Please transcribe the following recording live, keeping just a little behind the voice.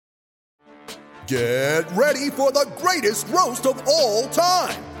Get ready for the greatest roast of all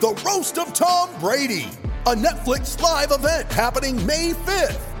time, the Roast of Tom Brady, a Netflix live event happening May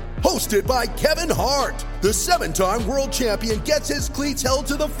 5th. Hosted by Kevin Hart, the 7-time world champion gets his cleats held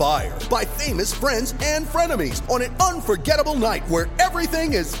to the fire by famous friends and frenemies on an unforgettable night where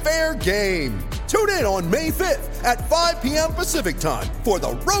everything is fair game. Tune in on May 5th at 5 p.m. Pacific time for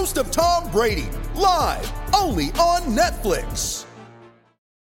the Roast of Tom Brady, live only on Netflix.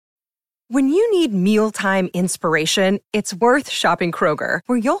 When you need mealtime inspiration, it's worth shopping Kroger,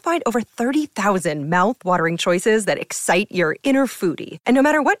 where you'll find over 30,000 mouth-watering choices that excite your inner foodie. And no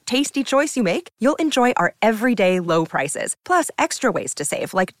matter what tasty choice you make, you'll enjoy our everyday low prices, plus extra ways to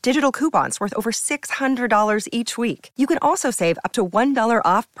save, like digital coupons worth over $600 each week. You can also save up to $1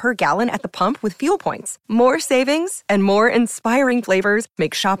 off per gallon at the pump with fuel points. More savings and more inspiring flavors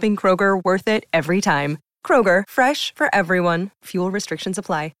make shopping Kroger worth it every time. Kroger, fresh for everyone. Fuel restrictions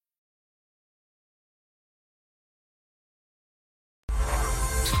apply.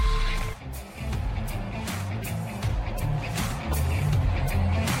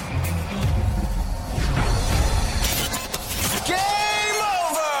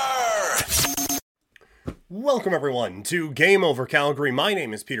 Welcome, everyone, to Game Over Calgary. My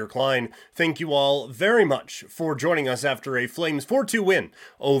name is Peter Klein. Thank you all very much for joining us after a Flames 4-2 win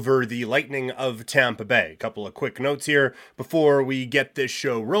over the Lightning of Tampa Bay. A couple of quick notes here before we get this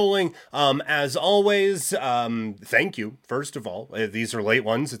show rolling. As always, thank you, first of all. These are late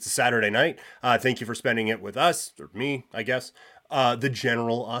ones. It's a Saturday night. Thank you for spending it with us, or me, I guess. The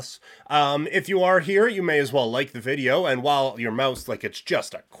general us. If you are here, you may as well like the video, and while your mouse, it's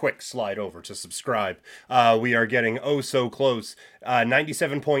just a quick slide over to subscribe. We are getting oh so close,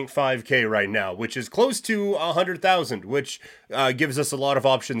 97.5k right now, which is close to 100,000, which gives us a lot of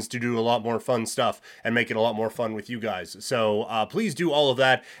options to do a lot more fun stuff and make it a lot more fun with you guys. So please do all of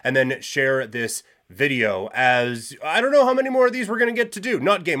that, and then share this video, as I don't know how many more of these we're going to get to do.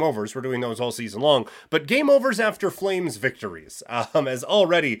 Not game overs, we're doing those all season long, but game overs after Flames victories. As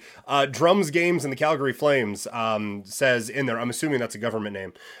already, Drums Games and the Calgary Flames says in there, I'm assuming that's a government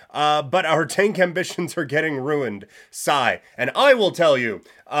name, but our tank ambitions are getting ruined. Sigh. And I will tell you,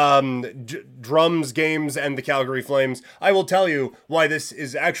 Drums Games and the Calgary Flames, I will tell you why this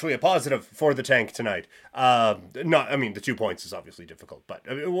is actually a positive for the tank tonight. The 2 points is obviously difficult, but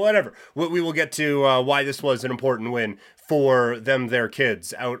whatever. We will get to why this was an important win for them, their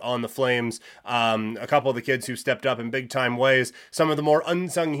kids out on the Flames. A couple of the kids who stepped up in big time ways, some of the more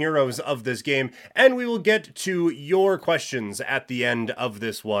unsung heroes of this game, and we will get to your questions at the end of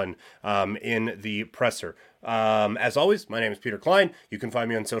this one in the presser. As always, my name is Peter Klein. You can find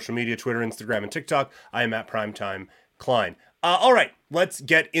me on social media, Twitter, Instagram, and TikTok. I am at Primetime Klein. All right, let's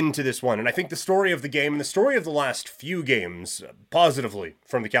get into this one. And I think the story of the game and the story of the last few games, positively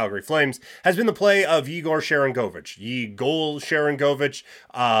from the Calgary Flames, has been the play of Igor Sharangovich. Yegor Sharangovich,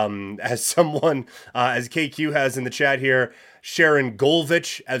 as someone, as KQ has in the chat here, Sharon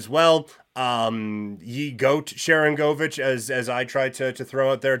Golvich as well. Goat Sharangovich, as I tried to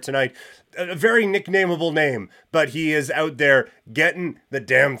throw out there tonight. A very nicknameable name, but he is out there getting the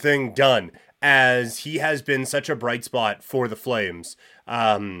damn thing done, as he has been such a bright spot for the Flames.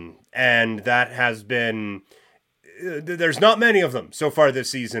 And that has been... There's not many of them so far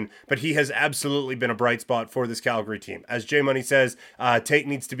this season, but he has absolutely been a bright spot for this Calgary team. As J Money says, Tate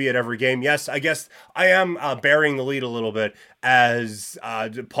needs to be at every game. Yes, I guess I am bearing the lead a little bit, as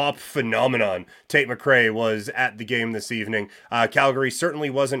pop phenomenon Tate McRae was at the game this evening. Calgary certainly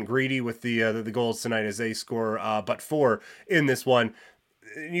wasn't greedy with the goals tonight, as they score but 4 in this one.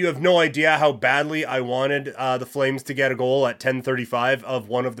 You have no idea how badly I wanted the Flames to get a goal at 10:35 of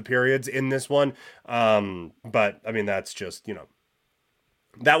one of the periods in this one. But, I mean, that's just,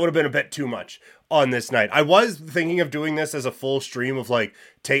 that would have been a bit too much on this night. I was thinking of doing this as a full stream of,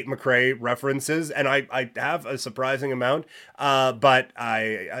 Tate McRae references, and I have a surprising amount, but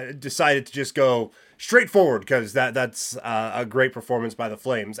I decided to just go straight forward, because that's a great performance by the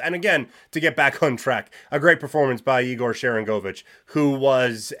Flames. And again, to get back on track, a great performance by Igor Sharangovich, who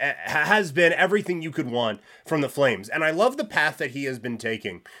has been everything you could want from the Flames. And I love the path that he has been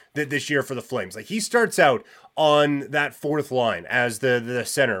taking this year for the Flames. He starts out on that fourth line as the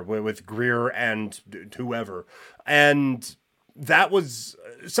center with Greer and whoever, and that was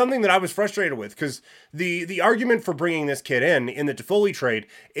something that I was frustrated with, because the argument for bringing this kid in the Toffoli trade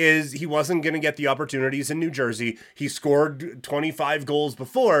is he wasn't going to get the opportunities in New Jersey. He scored 25 goals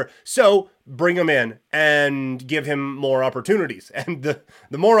before, so bring him in and give him more opportunities. And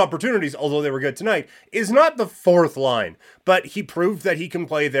the more opportunities, although they were good tonight, is not the fourth line, but he proved that he can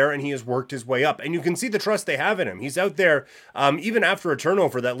play there, and he has worked his way up. And you can see the trust they have in him. He's out there, even after a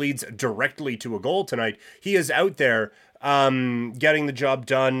turnover that leads directly to a goal tonight, he is out there getting the job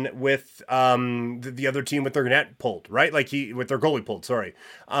done with the other team with their net pulled, right? Like with their goalie pulled, sorry.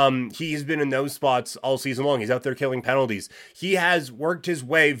 He's been in those spots all season long. He's out there killing penalties. He has worked his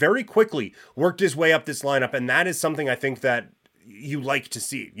way very quickly, worked his way up this lineup, and that is something I think that you like to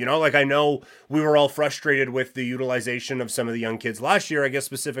see. You know, like I know we were all frustrated with the utilization of some of the young kids last year, I guess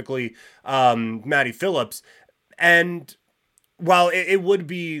specifically Matty Phillips. And while it would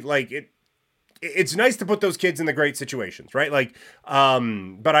be like it's nice to put those kids in the great situations, right? Like,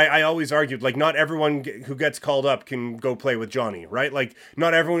 but I always argued, like, not everyone who gets called up can go play with Johnny, right? Like,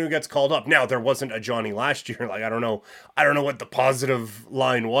 not everyone who gets called up. Now, there wasn't a Johnny last year. Like, I don't know what the positive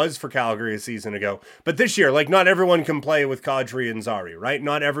line was for Calgary a season ago. But this year, like, not everyone can play with Kadri and Zari, right?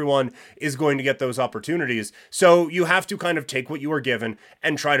 Not everyone is going to get those opportunities. So you have to kind of take what you are given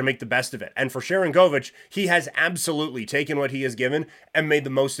and try to make the best of it. And for Sharon Govich, he has absolutely taken what he is given and made the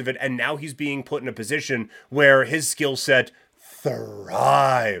most of it. And now he's being put in a position where his skill set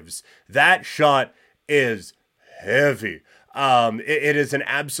thrives. That shot is heavy. It is an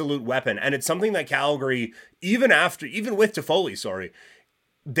absolute weapon, and it's something that Calgary, even with Toffoli,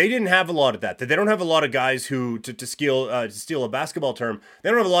 they didn't have a lot of that. They don't have a lot of guys who, to steal a basketball term, they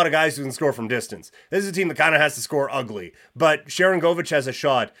don't have a lot of guys who can score from distance. This is a team that kind of has to score ugly. But Sharon Govich has a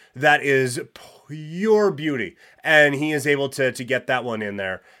shot that is pure beauty, and he is able to get that one in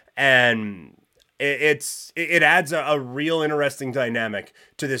there. And it adds a real interesting dynamic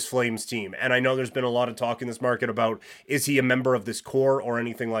to this Flames team. And I know there's been a lot of talk in this market about, is he a member of this core or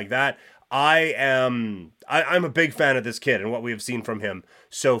anything like that? I'm a big fan of this kid and what we have seen from him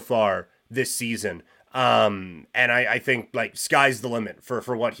so far this season. And I think like sky's the limit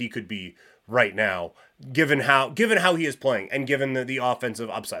for what he could be right now, given how he is playing and given the offensive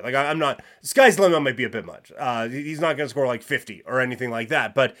upside. Like I'm not, sky's the limit might be a bit much. He's not going to score like 50 or anything like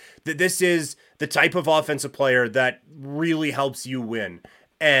that, but this is the type of offensive player that really helps you win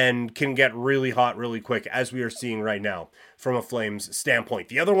and can get really hot really quick, as we are seeing right now from a Flames standpoint.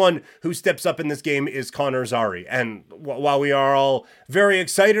 The other one who steps up in this game is Connor Zary. And while we are all very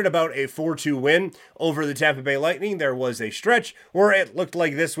excited about a 4-2 win over the Tampa Bay Lightning, there was a stretch where it looked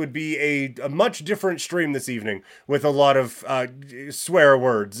like this would be a much different stream this evening with a lot of swear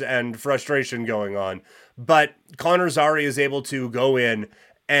words and frustration going on. But Connor Zary is able to go in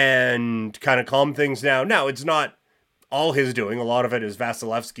and kind of calm things down. Now, it's not all his doing. A lot of it is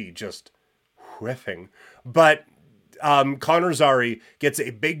Vasilevsky just whiffing. But Connor Zary gets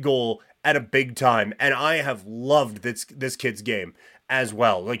a big goal at a big time, and I have loved this kid's game as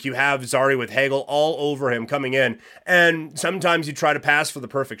well. Like, you have Zary with Hagel all over him coming in, and sometimes you try to pass for the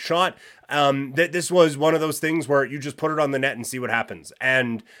perfect shot. This was one of those things where you just put it on the net and see what happens.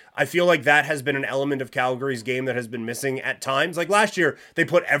 And I feel like that has been an element of Calgary's game that has been missing at times. Like last year, they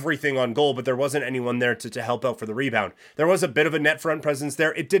put everything on goal, but there wasn't anyone there to help out for the rebound. There was a bit of a net front presence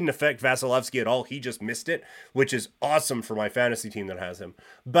there. It didn't affect Vasilevsky at all. He just missed it, which is awesome for my fantasy team that has him.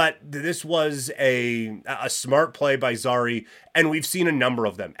 But this was a smart play by Zary, and we've seen a number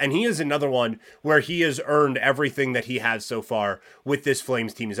of them. And he is another one where he has earned everything that he has so far with this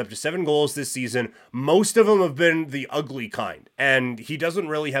Flames team. He's up to 7 goals this season. Most of them have been the ugly kind, and he doesn't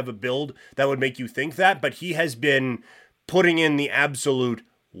really have a build that would make you think that, but he has been putting in the absolute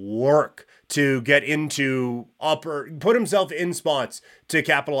work to get into put himself in spots to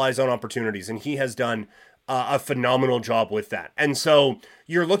capitalize on opportunities, and he has done a phenomenal job with that. And so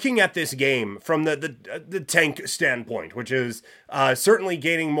you're looking at this game from the tank standpoint, which is certainly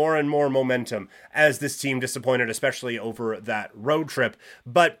gaining more and more momentum as this team disappointed, especially over that road trip.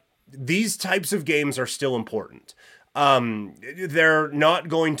 But these types of games are still important. They're not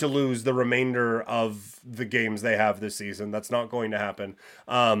going to lose the remainder of the games they have this season. That's not going to happen.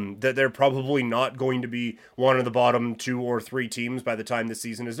 That they're probably not going to be one of the bottom 2 or 3 teams by the time the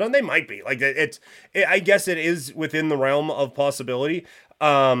season is done. They might be. Like I guess it is within the realm of possibility.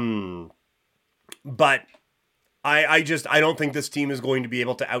 But I don't think this team is going to be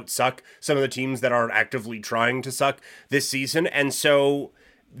able to outsuck some of the teams that are actively trying to suck this season. And so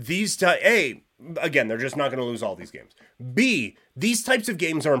again, they're just not going to lose all these games. B, these types of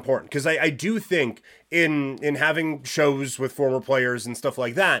games are important because I do think in having shows with former players and stuff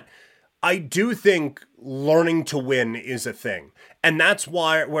like that, I do think learning to win is a thing. And that's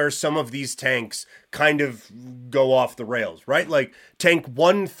where some of these tanks kind of go off the rails, right? Like tank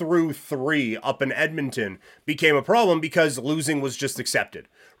 1 through 3 up in Edmonton became a problem because losing was just accepted,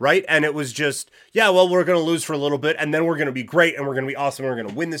 right? And it was just, yeah, well, we're going to lose for a little bit and then we're going to be great and we're going to be awesome and we're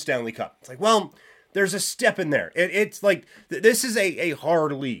going to win the Stanley Cup. It's like, well, there's a step in there. It's like, this is a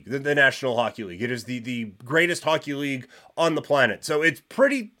hard league, the National Hockey League. It is the greatest hockey league on the planet. So it's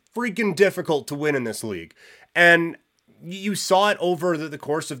pretty freaking difficult to win in this league. And you saw it over the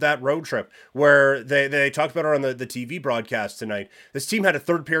course of that road trip where they talked about it on the TV broadcast tonight. This team had a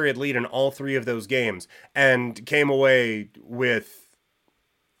third period lead in all 3 of those games and came away with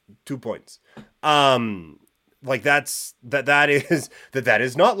 2 points. Like that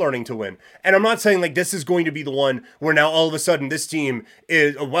is not learning to win. And I'm not saying like this is going to be the one where now all of a sudden this team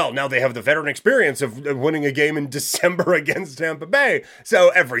is, well, now they have the veteran experience of winning a game in December against Tampa Bay, so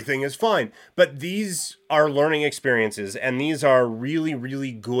everything is fine. But these are learning experiences, and these are really,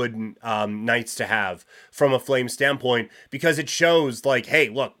 really good nights to have from a Flame standpoint, because it shows like, hey,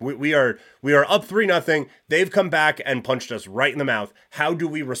 look, we are up 3-0. They've come back and punched us right in the mouth. How do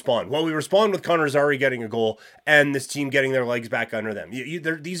we respond? Well, we respond with Connor Zary getting a goal and this team getting their legs back under them.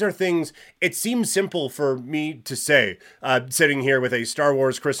 These are things, it seems simple for me to say, sitting here with a Star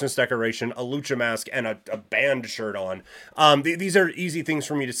Wars Christmas decoration, a lucha mask, and a band shirt on. These are easy things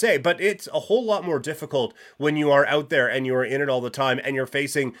for me to say, but it's a whole lot more difficult when you are out there and you are in it all the time and you're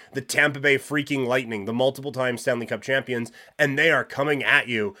facing the Tampa Bay freaking Lightning, the multiple-time Stanley Cup champions, and they are coming at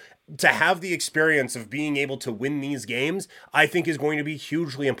you. To have the experience of being able to win these games, I think is going to be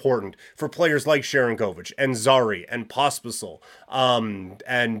hugely important for players like Sharangovich and Zary and Pospisil,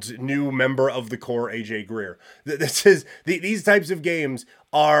 and new member of the core, AJ Greer. These types of games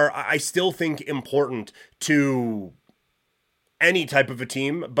are, I still think, important to any type of a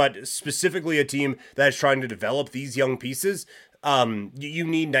team, but specifically a team that is trying to develop these young pieces. You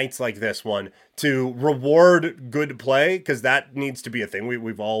need nights like this one to reward good play, because that needs to be a thing.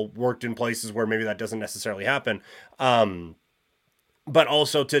 We've all worked in places where maybe that doesn't necessarily happen. But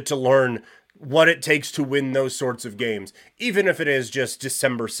also to learn what it takes to win those sorts of games, even if it is just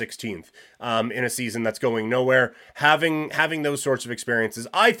December 16th, in a season that's going nowhere. Having those sorts of experiences,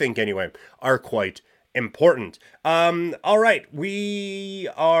 I think anyway, are quite important. All right, we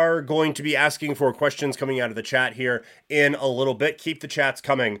are going to be asking for questions coming out of the chat here in a little bit. Keep the chats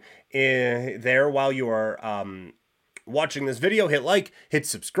coming in there while you are watching this video. Hit like, hit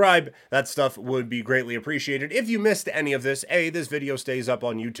subscribe. That stuff would be greatly appreciated. If you missed any of this, A, this video stays up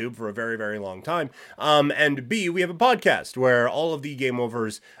on YouTube for a very, very long time. And B, we have a podcast where all of the game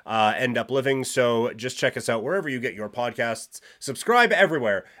overs end up living. So just check us out wherever you get your podcasts. Subscribe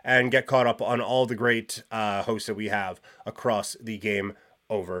everywhere and get caught up on all the great hosts that we have across the Game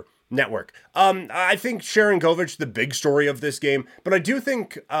Over Network. I think Sharangovich, the big story of this game, but I do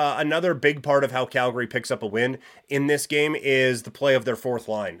think another big part of how Calgary picks up a win in this game is the play of their fourth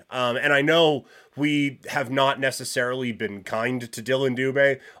line. And I know we have not necessarily been kind to Dylan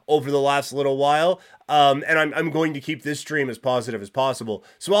Dubé over the last little while, and I'm going to keep this stream as positive as possible.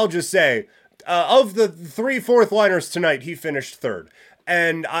 So I'll just say, of the 3 fourth liners tonight, he finished third.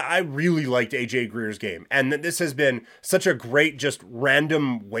 And I really liked AJ Greer's game. And this has been such a great, just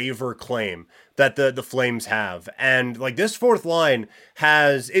random waiver claim that the Flames have. And like this fourth line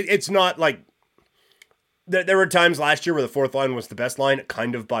has, it's not like, there were times last year where the fourth line was the best line,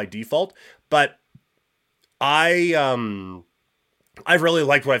 kind of by default. But I really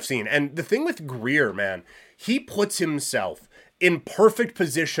liked what I've seen. And the thing with Greer, man, he puts himself in perfect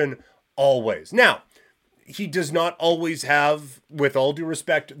position always. Now, he does not always have, with all due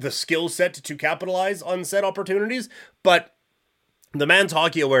respect, the skill set to capitalize on said opportunities, but the man's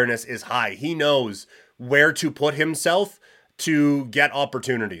hockey awareness is high. He knows where to put himself to get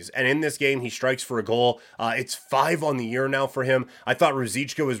opportunities. And in this game, he strikes for a goal. It's 5 on the year now for him. I thought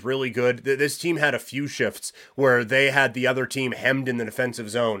Ruzicka was really good. This team had a few shifts where they had the other team hemmed in the defensive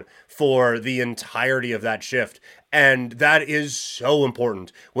zone for the entirety of that shift. And that is so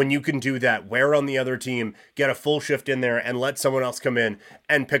important when you can do that. Wear on the other team, get a full shift in there, and let someone else come in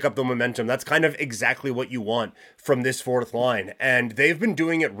and pick up the momentum. That's kind of exactly what you want from this fourth line. And they've been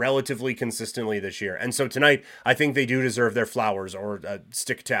doing it relatively consistently this year. And so tonight, I think they do deserve their flowers or a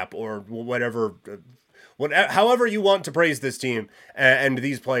stick tap or whatever. However you want to praise this team and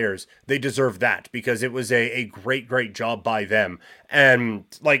these players, they deserve that because it was a great, great job by them. And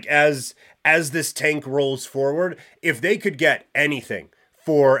like as this tank rolls forward, if they could get anything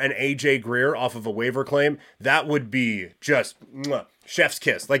for an AJ Greer off of a waiver claim, that would be just chef's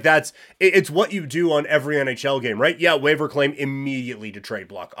kiss. Like it's what you do on every NHL game, right? Yeah, waiver claim immediately to trade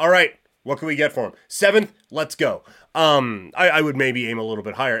block. All right, What can we get for him? 7th, let's go. I would maybe aim a little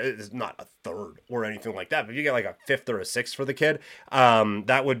bit higher. It's not a 3rd or anything like that, but if you get like a 5th or a 6th for the kid,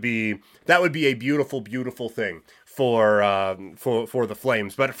 that would be a beautiful, beautiful thing for the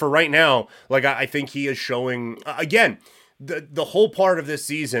Flames. But for right now, like I think he is showing again. The whole part of this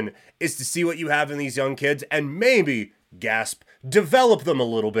season is to see what you have in these young kids and maybe, gasp, develop them a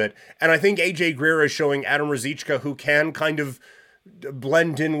little bit. And I think AJ Greer is showing Adam Ruzicka, who can kind of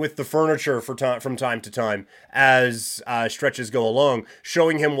blend in with the furniture from time to time as stretches go along,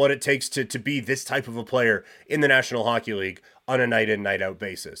 showing him what it takes to be this type of a player in the National Hockey League on a night in, night out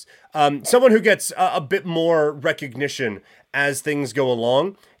basis. Someone who gets a bit more recognition as things go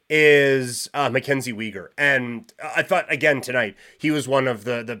along is Mackenzie Weegar. And I thought, again, tonight, he was one of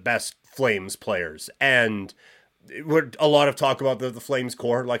the best Flames players. And a lot of talk about the Flames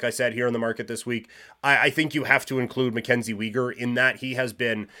core, like I said, here in the market this week. I think you have to include Mackenzie Weegar in that. He has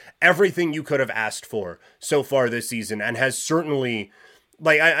been everything you could have asked for so far this season and has certainly,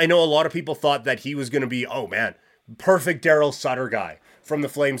 like, I know a lot of people thought that he was going to be, oh man, perfect Daryl Sutter guy from the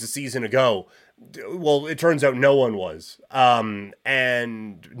Flames a season ago. Well, it turns out no one was.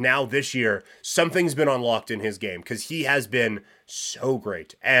 And now this year, something's been unlocked in his game because he has been so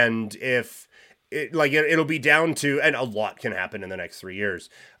great. And it'll be down to, and a lot can happen in the next 3 years.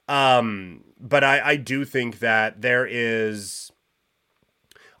 But I do think that there's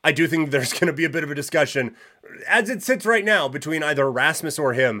going to be a bit of a discussion as it sits right now between either Rasmus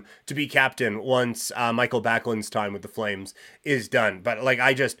or him to be captain once Michael Backlund's time with the Flames is done. But like,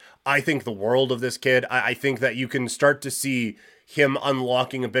 I think the world of this kid. I think that you can start to see him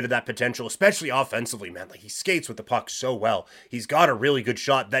unlocking a bit of that potential, especially offensively, man. Like, he skates with the puck so well. He's got a really good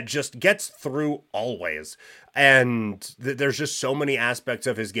shot that just gets through always. And there's just so many aspects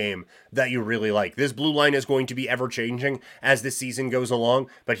of his game that you really like. This blue line is going to be ever-changing as this season goes along,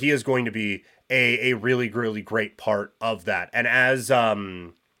 but he is going to be a really, really great part of that. And as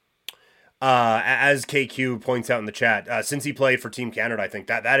KQ points out in the chat, since he played for Team Canada, I think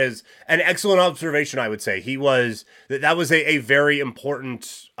that is an excellent observation. I would say that was a very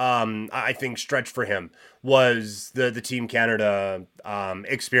important, I think, stretch for him was the Team Canada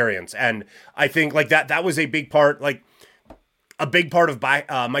experience, and I think like that was a big part, like a big part of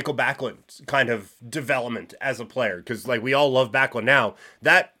Michael Backlund's kind of development as a player, because like we all love Backlund now.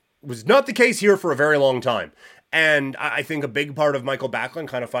 That was not the case here for a very long time. And I think a big part of Michael Backlund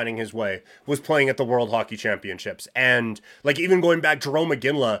kind of finding his way was playing at the World Hockey Championships. And like even going back, Jerome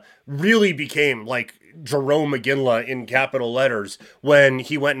McGinley really became like Jerome McGinley in capital letters when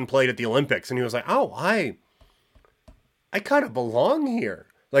he went and played at the Olympics. And he was like, oh, I kind of belong here.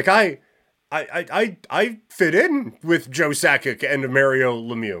 Like I fit in with Joe Sakic and Mario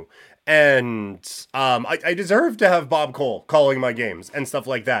Lemieux. And I deserve to have Bob Cole calling my games and stuff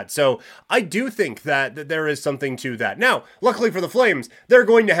like that. So I do think that there is something to that. Now, luckily for the Flames, they're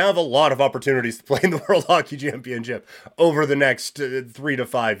going to have a lot of opportunities to play in the World Hockey Championship over the next 3 to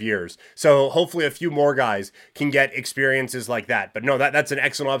 5 years. So hopefully a few more guys can get experiences like that. But no, that's an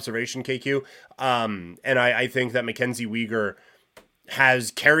excellent observation, KQ. And I think that Mackenzie Weegar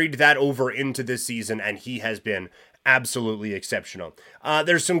has carried that over into this season, and he has been absolutely exceptional.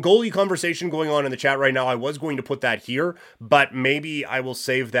 There's some goalie conversation going on in the chat right now. I was going to put that here, but maybe I will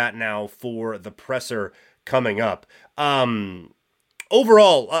save that now for the presser coming up.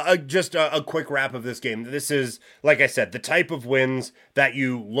 Overall, just a quick wrap of this game. This is, like I said, the type of wins that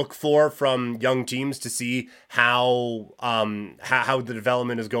you look for from young teams to see how the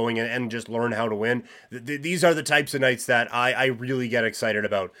development is going and just learn how to win. These are the types of nights that I really get excited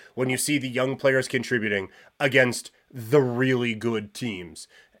about when you see the young players contributing against the really good teams.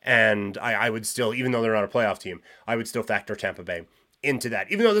 And I would still, even though they're not a playoff team, I would still factor Tampa Bay into that.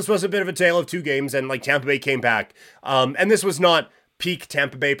 Even though this was a bit of a tale of two games and like Tampa Bay came back, and this was not peak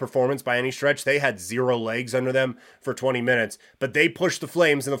Tampa Bay performance by any stretch. They had zero legs under them for 20 minutes, but they pushed the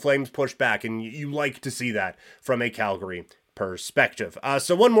Flames and the Flames pushed back, and you like to see that from a Calgary perspective.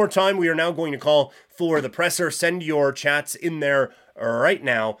 So one more time, we are now going to call for the presser. Send your chats in there right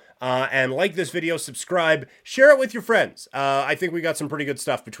now, and like this video, subscribe, share it with your friends. I think we got some pretty good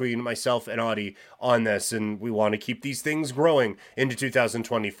stuff between myself and Audie on this, and we want to keep these things growing into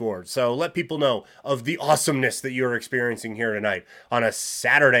 2024. So let people know of the awesomeness that you're experiencing here tonight on a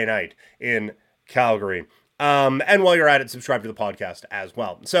Saturday night in Calgary. And while you're at it, subscribe to the podcast as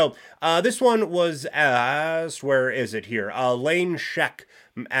well. So this one was asked, where is it here? Lane Sheck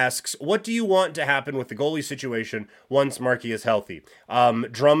asks, what do you want to happen with the goalie situation once Markey is healthy?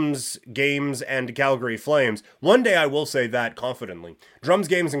 Drums, Games, and Calgary Flames. One day I will say that confidently. Drums,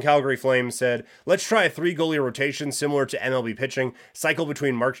 Games, and Calgary Flames said, let's try a 3-goalie rotation similar to MLB pitching, cycle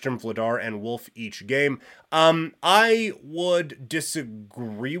between Markstrom, Vladar, and Wolf each game. I would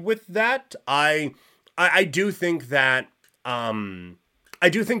disagree with that. I do think that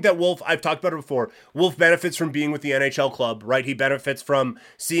Wolf, I've talked about it before, Wolf benefits from being with the NHL club, right? He benefits from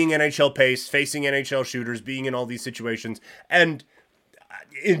seeing NHL pace, facing NHL shooters, being in all these situations, and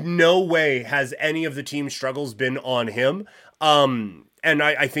in no way has any of the team's struggles been on him. And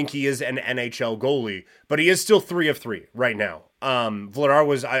I think he is an NHL goalie, but he is still 3 of 3 right now. Vladar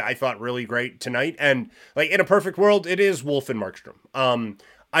was, I thought, really great tonight, and like in a perfect world, it is Wolf and Markstrom.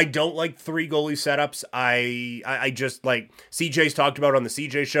 I don't like 3 goalie setups. I just, like CJ's talked about on the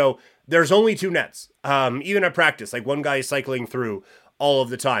CJ show, there's only 2 nets. Even at practice, like one guy is cycling through all of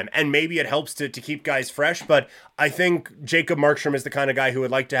the time. And maybe it helps to keep guys fresh, but I think Jacob Markstrom is the kind of guy who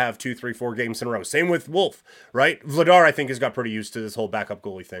would like to have 2, 3, 4 games in a row. Same with Wolf, right? Vladar, I think, has got pretty used to this whole backup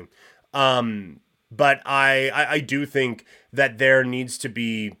goalie thing. But I do think that there needs to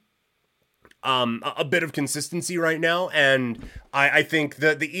be a bit of consistency right now, and I think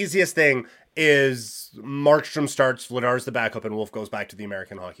the easiest thing is Markstrom starts, Vladar's the backup, and Wolf goes back to the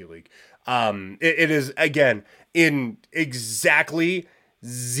American Hockey League. It is, again, in exactly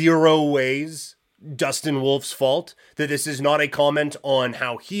 0 ways Dustin Wolf's fault, that this is not a comment on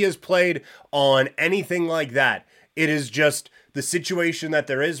how he has played, on anything like that. It is just the situation that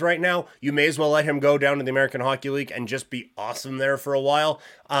there is right now. You may as well let him go down to the American Hockey League and just be awesome there for a while.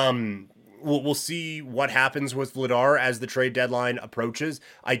 We'll see what happens with Vladar as the trade deadline approaches.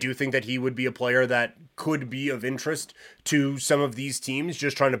 I do think that he would be a player that could be of interest to some of these teams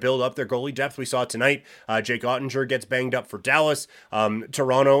just trying to build up their goalie depth. We saw tonight, Jake Ottinger gets banged up for Dallas.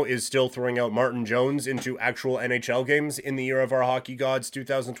 Toronto is still throwing out Martin Jones into actual NHL games in the year of our hockey gods,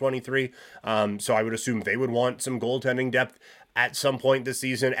 2023. So I would assume they would want some goaltending depth at some point this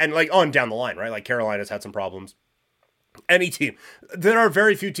season, and like on down the line, right? Like Carolina's had some problems. Any team. There are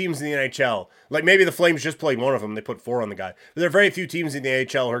very few teams in the NHL. Like maybe the Flames just played one of them. They put 4 on the guy. But there are very few teams in the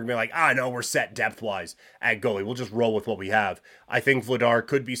NHL who are going to be like, no, we're set depth-wise at goalie. We'll just roll with what we have. I think Vladar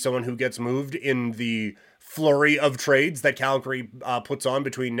could be someone who gets moved in the flurry of trades that Calgary puts on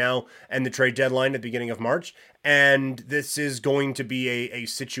between now and the trade deadline at the beginning of March. And this is going to be a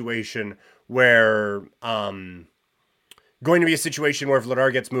situation where...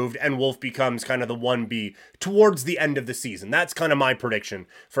 Vladar gets moved and Wolf becomes kind of the 1B towards the end of the season. That's kind of my prediction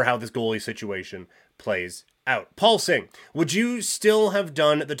for how this goalie situation plays out. Paul Singh, would you still have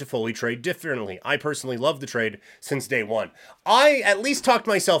done the Toffoli trade differently? I personally love the trade since day one. I at least talked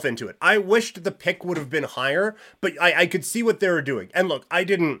myself into it. I wished the pick would have been higher, but I could see what they were doing. And look, I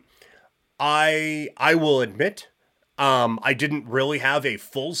will admit, I didn't really have a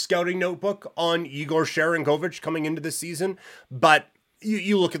full scouting notebook on Igor Sharangovich coming into this season, but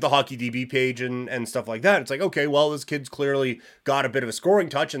you look at the Hockey DB page and stuff like that. It's like, okay, well, this kid's clearly got a bit of a scoring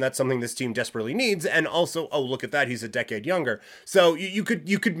touch, and that's something this team desperately needs. And also, oh, look at that, he's a decade younger. So you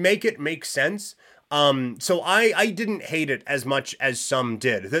could make it make sense. So I didn't hate it as much as some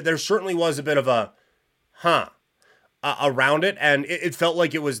did. There certainly was a bit of a around it, and it felt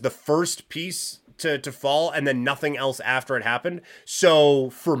like it was the first piece to fall, and then nothing else after it happened. So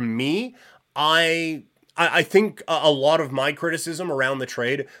for me, I think a lot of my criticism around the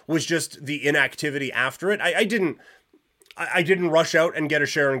trade was just the inactivity after it. I didn't rush out and get a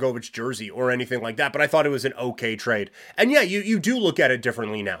Sharangovich jersey or anything like that, but I thought it was an okay trade. And yeah, you do look at it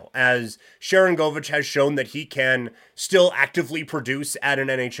differently now, as Sharangovich has shown that he can still actively produce at an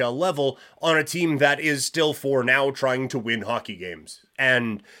NHL level on a team that is still for now trying to win hockey games.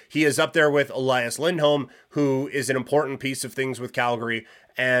 And he is up there with Elias Lindholm, who is an important piece of things with Calgary,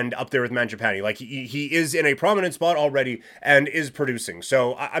 and up there with Mangiapane. Like, he is in a prominent spot already and is producing.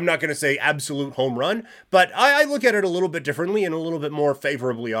 So I'm not going to say absolute home run, but I look at it a little bit differently and a little bit more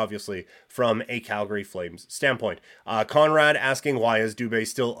favorably, obviously, from a Calgary Flames standpoint. Conrad asking, why is Dubé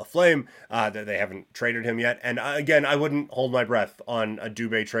still a Flame? That they haven't traded him yet. And again, I wouldn't hold my breath on a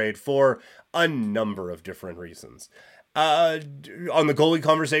Dubé trade for a number of different reasons. On the goalie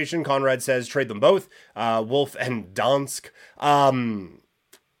conversation, Conrad says trade them both, Wolf and Dansk.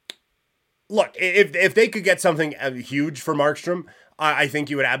 Look, if they could get something huge for Markstrom, I think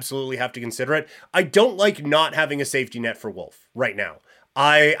you would absolutely have to consider it. I don't like not having a safety net for Wolf right now.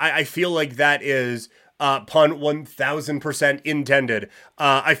 I feel like that is pun 1000% intended.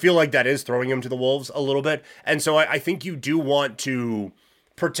 I feel like that is throwing him to the wolves a little bit. And so I think you do want to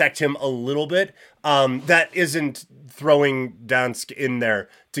protect him a little bit. That isn't throwing Dansk in there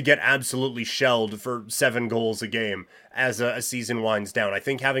to get absolutely shelled for 7 goals a game as a season winds down. I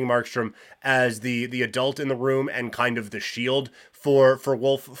think having Markstrom as the adult in the room and kind of the shield for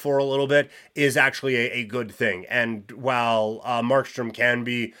Wolf for a little bit is actually a good thing. And while Markstrom can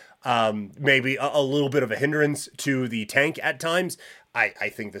be maybe a little bit of a hindrance to the tank at times, I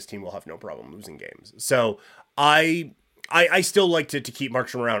think this team will have no problem losing games. So I still like to keep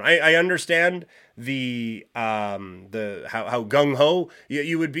Markstrom around. I understand the how gung ho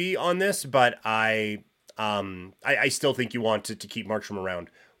you would be on this, but I still think you want to keep Markstrom around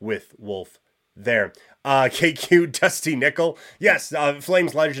with Wolf there. KQ Dusty Nickel, yes,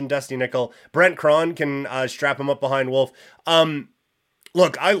 Flames legend Dusty Nickel. Brent Cron can strap him up behind Wolf.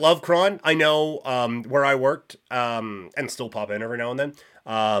 Look, I love Cron. I know where I worked and still pop in every now and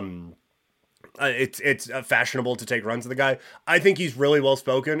then. It's fashionable to take runs of the guy. I think he's really well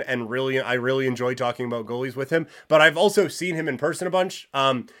spoken, and I really enjoy talking about goalies with him. But I've also seen him in person a bunch.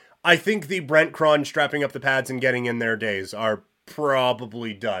 I think the Brent Cron strapping up the pads and getting in there days are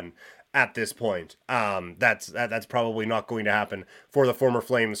probably done at this point. That's probably not going to happen for the former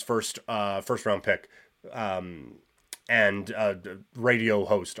Flames first round pick. And radio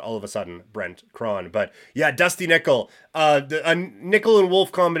host all of a sudden, Brent Cron. But yeah, Dusty Nickel, a Nickel and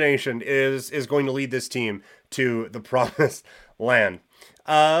Wolf combination is going to lead this team to the promised land.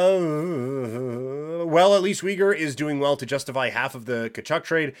 Well, at least Uyghur is doing well to justify half of the Tkachuk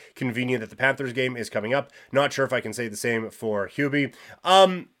trade. Convenient that the Panthers game is coming up. Not sure if I can say the same for Hubie.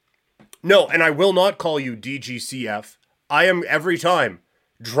 No, and I will not call you DGCF. I am every time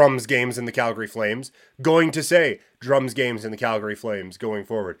Drums games in the Calgary Flames going to say Drums games in the Calgary Flames going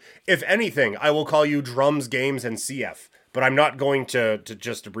forward. If anything, I will call you Drums games and CF, but I'm not going to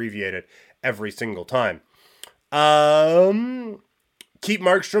just abbreviate it every single time. Keep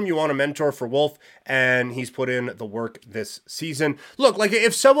Markstrom. You want a mentor for Wolf, and he's put in the work this season. Look, like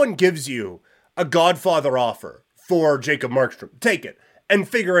if someone gives you a Godfather offer for Jacob Markstrom, take it and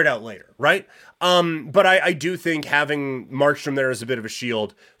figure it out later, right? But I do think having Markstrom there as a bit of a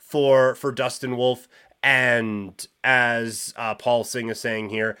shield for Dustin Wolf, and as Paul Singh is saying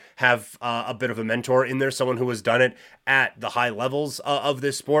here, have a bit of a mentor in there, someone who has done it at the high levels of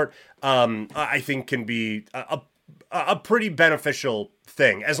this sport, I think can be a pretty beneficial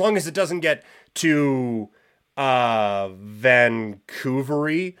thing, as long as it doesn't get too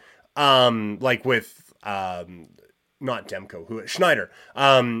Vancouver-y, like with not Demko, Schneider.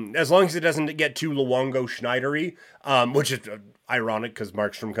 As long as it doesn't get too Luongo Schneider-y, which is ironic because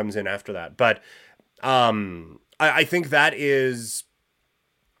Markstrom comes in after that. But I think that is,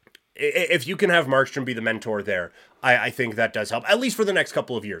 if you can have Markstrom be the mentor there, I think that does help, at least for the next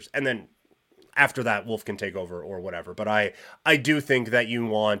couple of years. And then after that, Wolf can take over or whatever. But I do think that you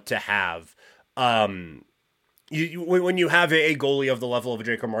want to have, when you have a goalie of the level of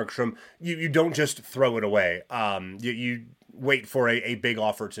Jacob Markstrom, you don't just throw it away. You wait for a big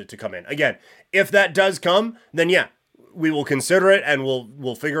offer to come in. Again, if that does come, then yeah, we will consider it, and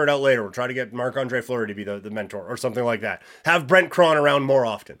we'll figure it out later. We'll try to get Marc-Andre Fleury to be the mentor or something like that. Have Brent Cron around more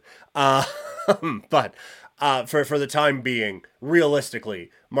often. But for the time being,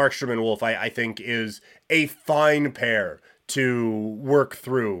 realistically, Markstrom and Wolf, I think, is a fine pair to work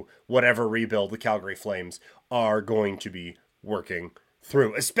through whatever rebuild the Calgary Flames are going to be working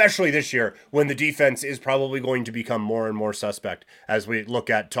through, especially this year when the defense is probably going to become more and more suspect as we look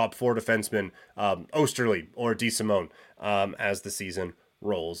at top 4 defensemen, Osterley or DeSimone, as the season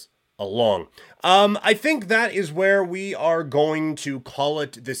rolls along. I think that is where we are going to call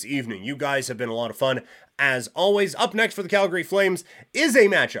it this evening. You guys have been a lot of fun. As always, up next for the Calgary Flames is a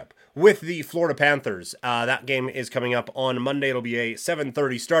matchup with the Florida Panthers. That game is coming up on Monday. It'll be a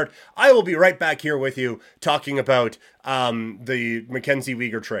 7:30 start. I will be right back here with you talking about the Mackenzie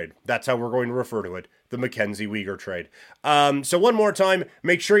Weegar trade. That's how we're going to refer to it, the Mackenzie Weegar trade. So one more time,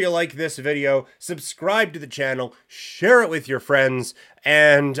 make sure you like this video, subscribe to the channel, share it with your friends,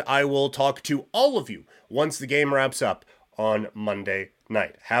 and I will talk to all of you once the game wraps up on Monday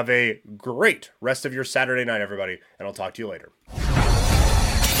night. Have a great rest of your Saturday night, everybody, and I'll talk to you later.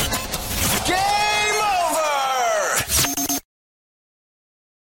 Yeah!